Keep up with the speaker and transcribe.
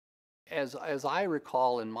As I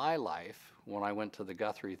recall in my life, when I went to the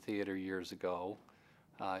Guthrie Theater years ago,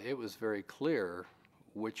 it was very clear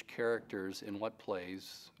which characters in what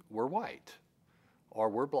plays were white, or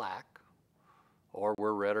were black, or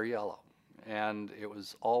were red or yellow. And it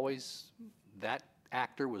was always, that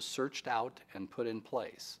actor was searched out and put in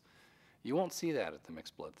place. You won't see that at the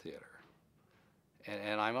Mixed Blood Theater.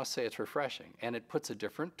 And I must say it's refreshing. And it puts a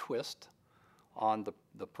different twist on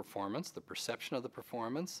the performance, the perception of the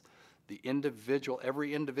performance. The individual,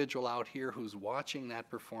 every individual out here who's watching that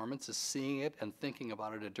performance is seeing it and thinking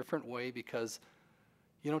about it a different way because,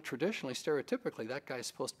 you know, traditionally, stereotypically, that guy's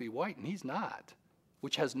supposed to be white and he's not,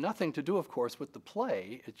 which has nothing to do, of course, with the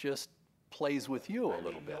play. It just plays with you a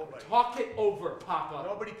little bit. Talk it over, Papa.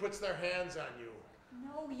 Nobody puts their hands on you.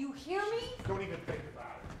 No, you hear me? Don't even think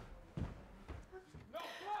about it.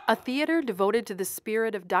 A theater devoted to the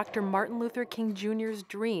spirit of Dr. Martin Luther King Jr.'s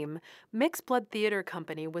dream, Mixed Blood Theater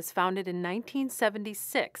Company was founded in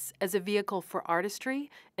 1976 as a vehicle for artistry,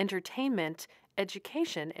 entertainment,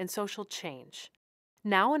 education, and social change.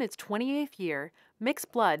 Now in its 28th year,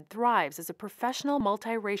 Mixed Blood thrives as a professional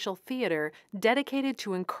multiracial theater dedicated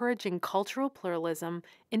to encouraging cultural pluralism,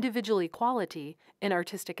 individual equality, and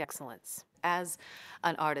artistic excellence. As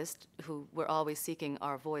an artist who we're always seeking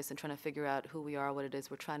our voice and trying to figure out who we are, what it is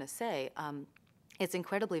we're trying to say, it's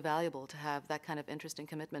incredibly valuable to have that kind of interest and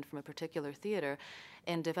commitment from a particular theater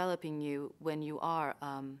in developing you when you are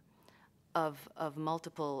of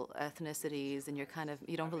multiple ethnicities and you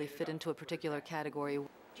don't really fit into a particular category.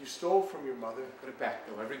 You stole from your mother. Put it back,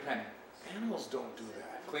 Bill, every penny. Animals don't do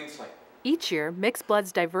that. Clean slate. Each year, Mixed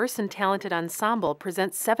Blood's diverse and talented ensemble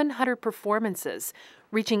presents 700 performances,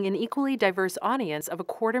 reaching an equally diverse audience of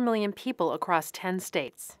 250,000 people across 10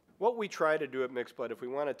 states. What we try to do at Mixed Blood, if we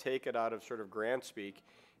want to take it out of sort of grant speak,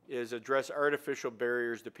 is address artificial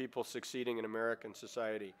barriers to people succeeding in American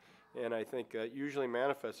society. And I think that usually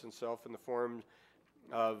manifests itself in the form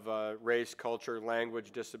of race, culture,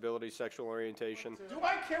 language, disability, sexual orientation. Do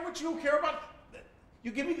I care what you care about? You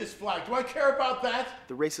give me this flag. Do I care about that?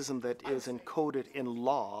 The racism that is encoded in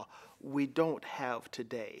law, we don't have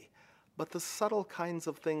today. But the subtle kinds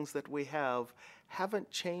of things that we have haven't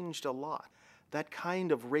changed a lot. That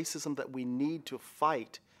kind of racism that we need to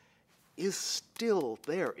fight is still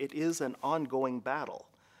there. It is an ongoing battle.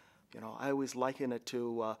 You know, I always liken it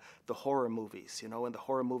to the horror movies. You know, in the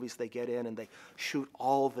horror movies they get in and they shoot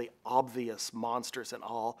all the obvious monsters and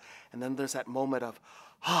all, and then there's that moment of,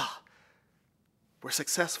 we're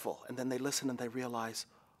successful, and then they listen and they realize,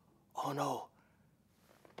 oh no,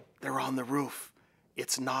 they're on the roof.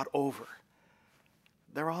 It's not over.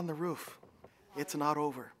 They're on the roof. It's not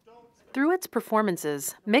over. Through its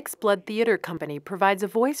performances, Mixed Blood Theater Company provides a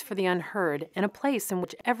voice for the unheard and a place in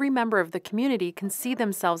which every member of the community can see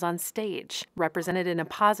themselves on stage, represented in a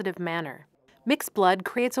positive manner. Mixed Blood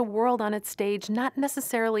creates a world on its stage not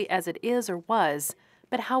necessarily as it is or was,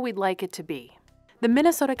 but how we'd like it to be. The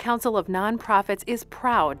Minnesota Council of Nonprofits is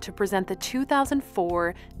proud to present the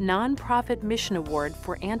 2004 Nonprofit Mission Award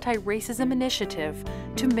for Anti-Racism Initiative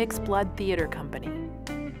to Mixed Blood Theater Company.